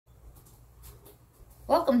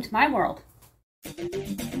Welcome to my world.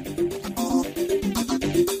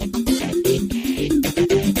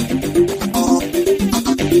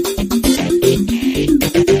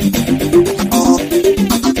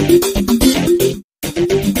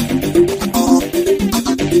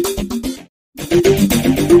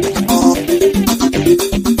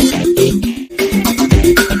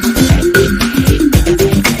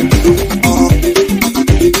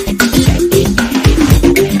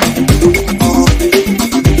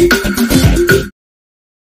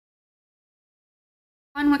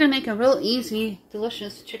 We're going to make a real easy,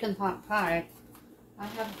 delicious chicken pot pie. I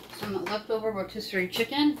have some leftover rotisserie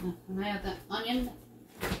chicken, and I have that onion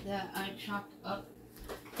that I chopped up.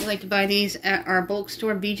 We like to buy these at our bulk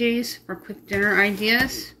store, BJ's, for quick dinner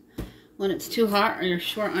ideas when it's too hot or you're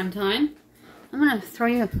short on time. I'm going to throw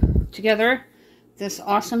you together this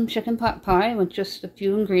awesome chicken pot pie with just a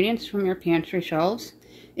few ingredients from your pantry shelves.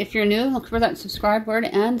 If you're new, look for that subscribe word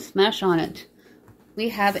and smash on it. We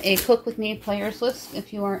have a Cook With Me players list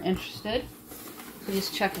if you are interested. Please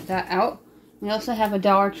check that out. We also have a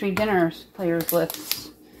Dollar Tree dinners players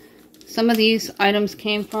list. Some of these items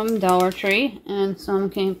came from Dollar Tree and some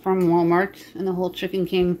came from Walmart, and the whole chicken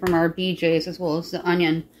came from our BJ's as well as the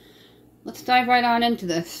onion. Let's dive right on into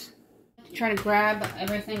this. I'm trying to grab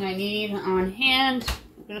everything I need on hand.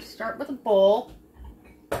 I'm going to start with a bowl.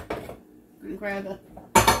 I'm going to grab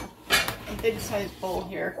a big size bowl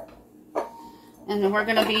here. And then we're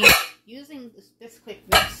going to be using this Bisquick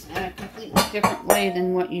mix in a completely different way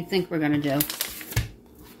than what you think we're going to do.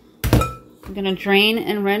 I'm going to drain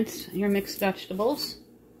and rinse your mixed vegetables.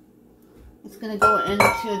 It's going to go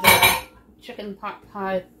into the chicken pot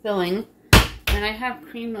pie filling. And I have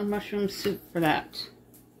cream of mushroom soup for that.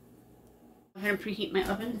 Go ahead and preheat my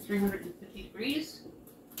oven to 350 degrees.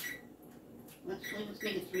 Let's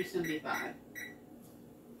make it 375.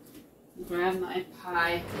 Grab my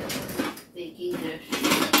pie baking dish.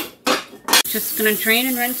 Just going to drain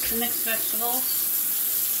and rinse the mixed vegetables.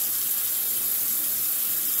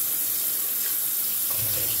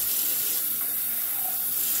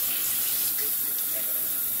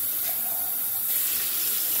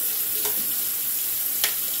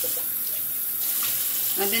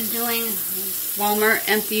 I've been doing Walmart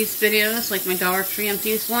empties videos, like my Dollar Tree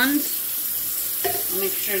empties ones. I'll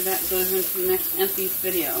make sure that goes into the next empties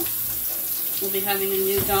video. We'll be having a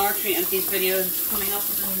new Dollar Tree empties video coming up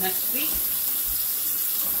within the next week.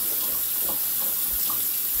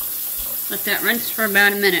 Let that rinse for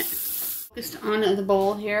about a minute. Focused on the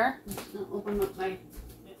bowl here. I'm just going to open up my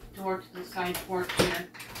door to the side porch here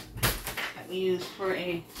that we use for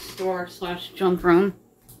a store/junk room.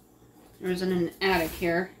 There isn't an attic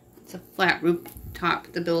here. It's a flat roof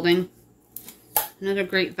top, the building. Another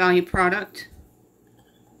great value product.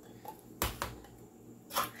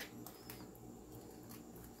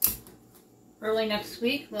 Early next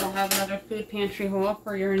week, we'll have another food pantry haul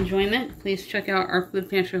for your enjoyment. Please check out our food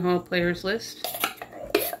pantry haul players list.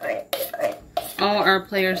 All our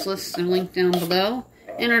players lists are linked down below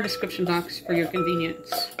in our description box for your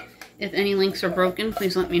convenience. If any links are broken,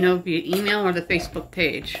 please let me know via email or the Facebook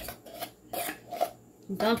page.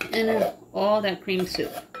 Dump in all that cream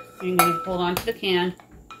soup. You're going to hold on to the can.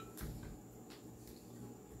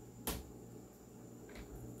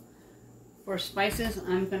 For spices,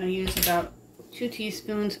 I'm going to use about 2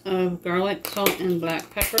 teaspoons of garlic, salt, and black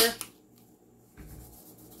pepper.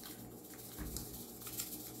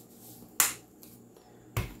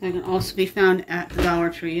 That can also be found at the Dollar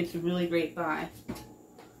Tree. It's a really great buy.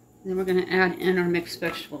 Then we're going to add in our mixed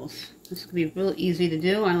vegetables. This will be real easy to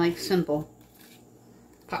do. I like simple.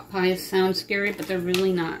 Pot pies sound scary, but they're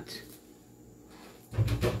really not.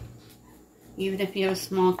 Even if you have a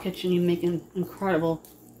small kitchen, you make an incredible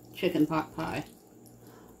chicken pot pie.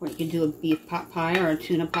 Or you can do a beef pot pie or a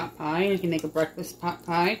tuna pot pie. Or you can make a breakfast pot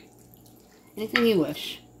pie. Anything you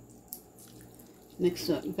wish. Mix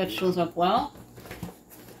the vegetables up well.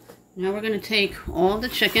 Now we're going to take all the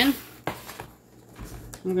chicken.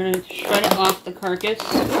 We're going to shred it off the carcass.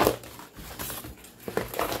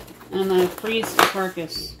 And I'm going to freeze the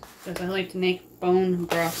carcass because I like to make bone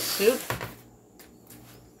broth soup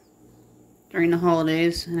during the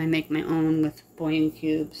holidays, and I make my own with bouillon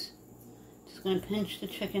cubes. Just going to pinch the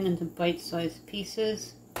chicken into bite-sized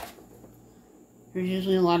pieces. There's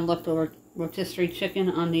usually a lot of leftover rotisserie chicken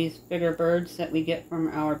on these bigger birds that we get from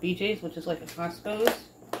our BJ's, which is like a Costco's.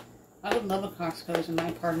 I would love a Costco's in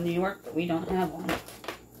my part of New York, but we don't have one.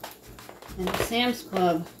 And at Sam's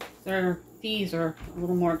Club, their fees are a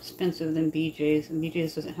little more expensive than BJ's, and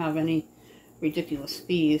BJ's doesn't have any ridiculous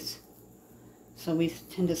fees. So we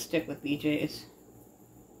tend to stick with BJ's.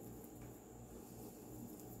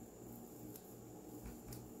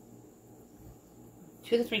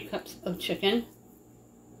 2 to 3 cups of chicken.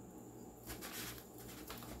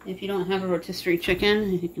 If you don't have a rotisserie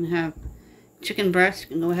chicken, you can have chicken breast. You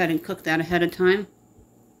can go ahead and cook that ahead of time.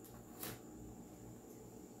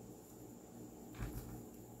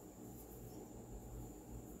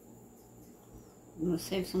 I'm going to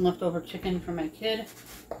save some leftover chicken for my kid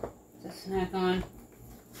to snack on.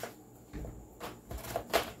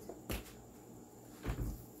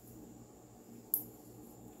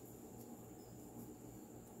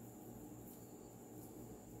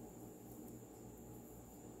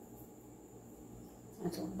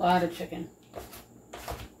 That's a lot of chicken.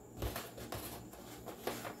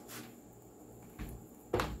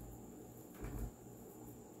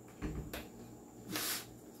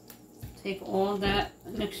 Take all that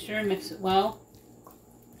mixture, mix it well.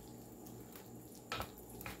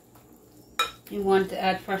 If you wanted to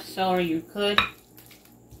add fresh celery, you could.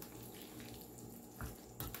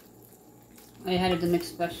 I added the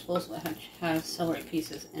mixed vegetables, so it has celery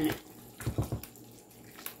pieces in it.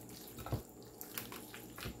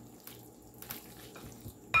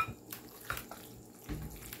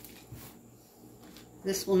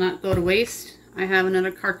 This will not go to waste. I have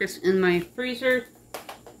another carcass in my freezer,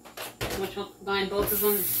 which will combine both of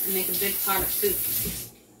them and make a big pot of soup.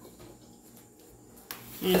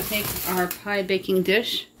 I'm going to take our pie baking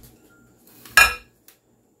dish.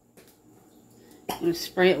 I'm going to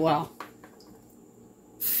spray it well.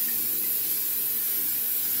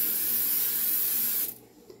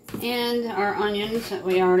 And our onions that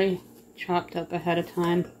we already chopped up ahead of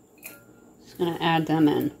time, just going to add them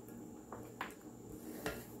in.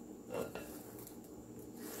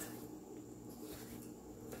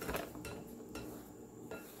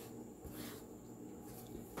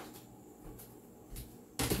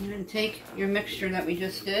 You're going to take your mixture that we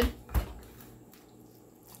just did.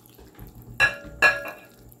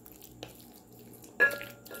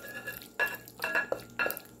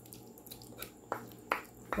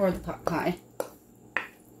 For the pot pie.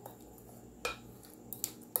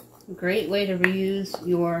 A great way to reuse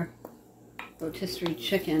your rotisserie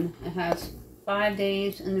chicken. It has 5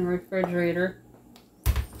 days in the refrigerator.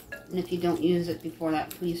 And if you don't use it before that,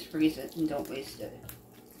 please freeze it and don't waste it.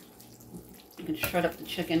 You can shred up the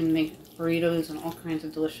chicken and make burritos and all kinds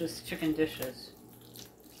of delicious chicken dishes.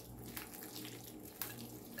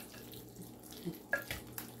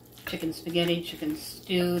 Chicken spaghetti, chicken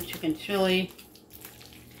stew, chicken chili.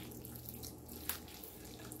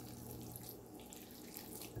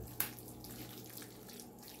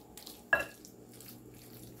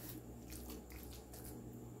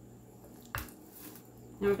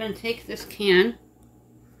 Now we're going to take this can.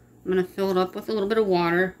 I'm going to fill it up with a little bit of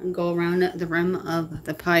water and go around the rim of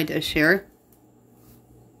the pie dish here.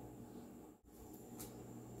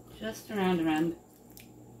 Just around the rim.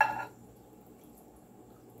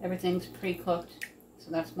 Everything's pre-cooked,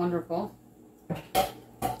 so that's wonderful.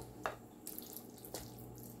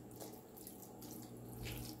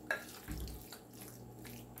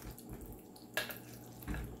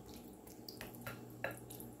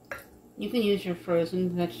 You can use your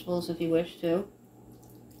frozen vegetables if you wish to.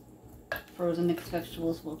 Frozen mixed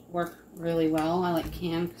vegetables will work really well. I like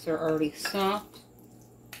canned because they're already soft.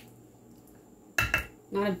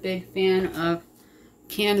 Not a big fan of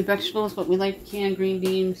canned vegetables, but we like canned green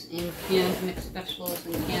beans and canned mixed vegetables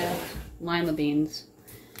and canned lima beans.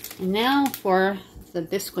 And now for the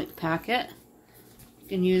Bisquick packet. You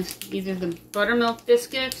can use either the buttermilk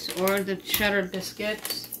biscuits or the cheddar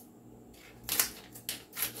biscuits.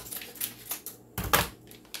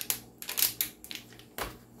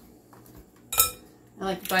 I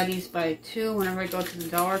like to buy these by 2 whenever I go to the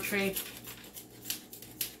Dollar Tree.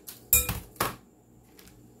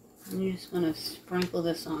 I'm just going to sprinkle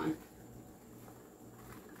this on.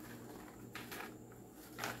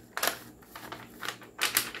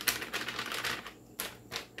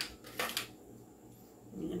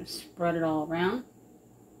 I'm going to spread it all around.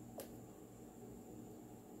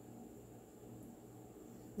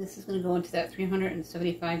 This is going to go into that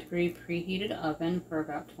 375 degree preheated oven for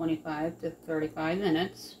about 25 to 35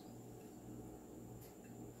 minutes.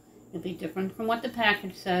 It'll be different from what the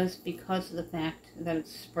package says because of the fact that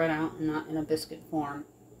it's spread out and not in a biscuit form.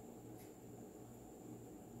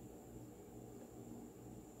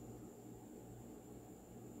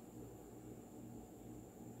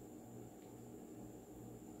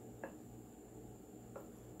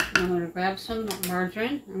 I'm going to grab some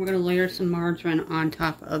margarine, and we're going to layer some margarine on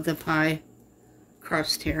top of the pie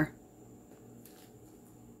crust here.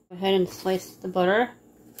 Go ahead and slice the butter.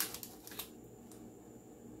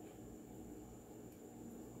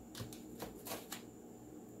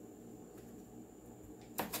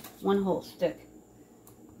 One whole stick.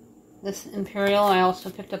 This Imperial I also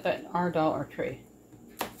picked up at our Dollar Tree.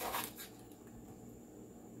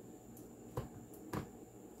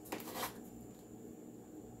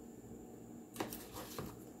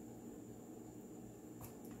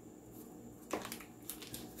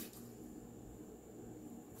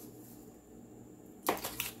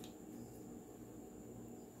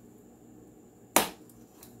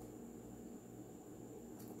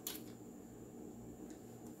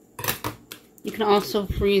 You can also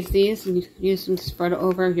freeze these and use them to spread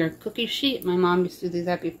over your cookie sheet. My mom used to do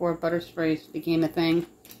that before butter sprays became a thing.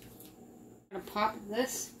 I'm going to pop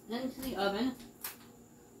this into the oven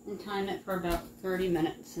and time it for about 30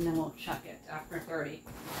 minutes, and then we'll check it after 30.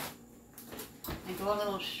 I go a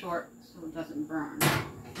little short so it doesn't burn.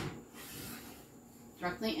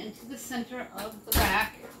 Directly into the center of the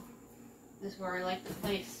back is where I like to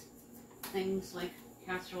place things like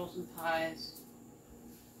casseroles and pies.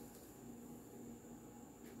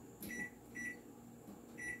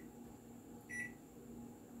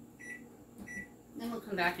 Then we'll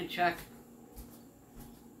come back and check.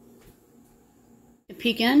 To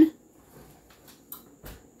peek in,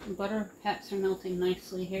 the butter pats are melting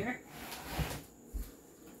nicely here.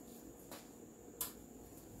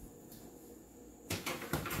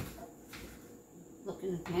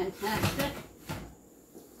 Looking fantastic.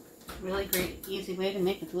 Really great, easy way to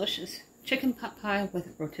make a delicious chicken pot pie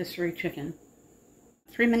with rotisserie chicken.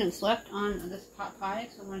 3 minutes left on this pot pie,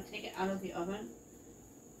 so I'm going to take it out of the oven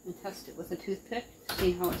and test it with a toothpick to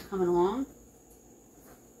see how it's coming along.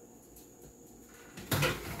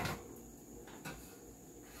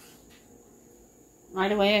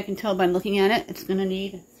 Right away, I can tell by looking at it, it's going to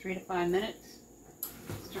need 3 to 5 minutes.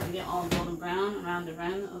 It's starting to get all golden brown around the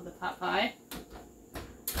rim of the pot pie.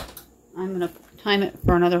 I'm going to time it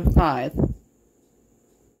for another 5. We're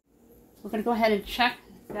going to go ahead and check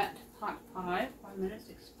that pot pie. 5 minutes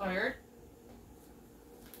expired.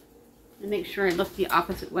 And make sure I look the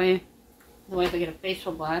opposite way, otherwise I get a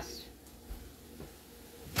facial blast.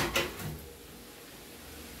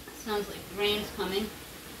 Sounds like rain's coming.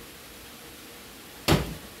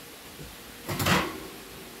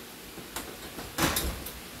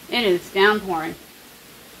 It is downpouring.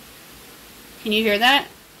 Can you hear that?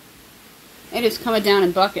 It is coming down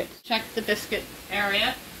in buckets. Check the biscuit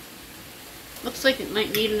area. Looks like it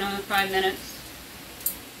might need another 5 minutes.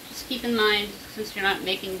 Just keep in mind, since you're not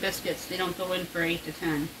making biscuits, they don't go in for 8 to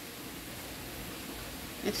 10.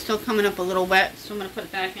 It's still coming up a little wet, so I'm going to put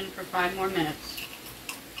it back in for 5 more minutes.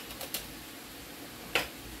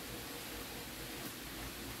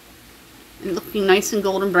 And looking nice and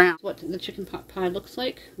golden brown. What the chicken pot pie looks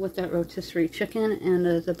like with that rotisserie chicken and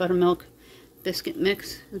the buttermilk biscuit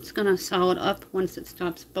mix. It's going to solid up once it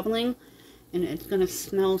stops bubbling, and it's going to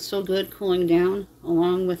smell so good cooling down,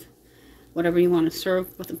 along with whatever you want to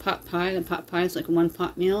serve with the pot pie. The pot pie is like a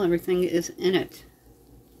one-pot meal. Everything is in it.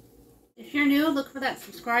 If you're new, look for that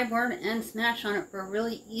subscribe button and smash on it for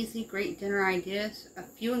really easy, great dinner ideas. A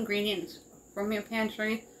few ingredients from your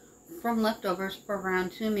pantry, from leftovers for a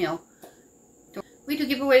round 2 meal. We do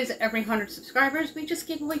giveaways every 100 subscribers. We just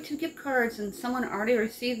gave away 2 gift cards and someone already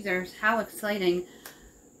received theirs. How exciting.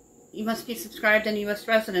 You must be subscribed and U.S.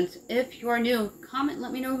 residents. If you are new, comment and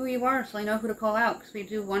let me know who you are so I know who to call out, because we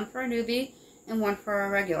do one for a newbie and one for our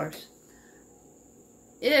regulars.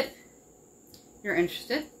 If you're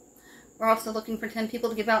interested, we're also looking for 10 people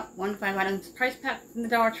to give out 1 5-item prize pack from the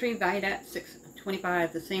Dollar Tree valued at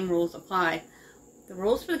 $6.25. The same rules apply. The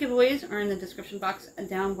rules for the giveaways are in the description box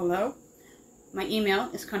down below. My email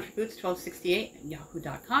is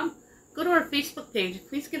countryboots1268@yahoo.com. Go to our Facebook page.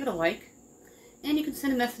 Please give it a like. And you can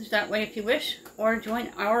send a message that way if you wish, or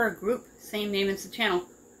join our group, same name as the channel.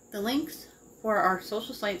 The links for our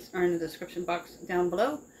social sites are in the description box down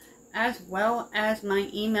below, as well as my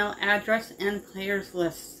email address and players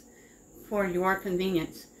lists for your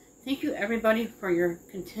convenience. Thank you everybody for your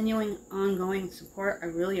continuing, ongoing support. I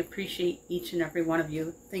really appreciate each and every one of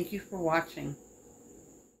you. Thank you for watching.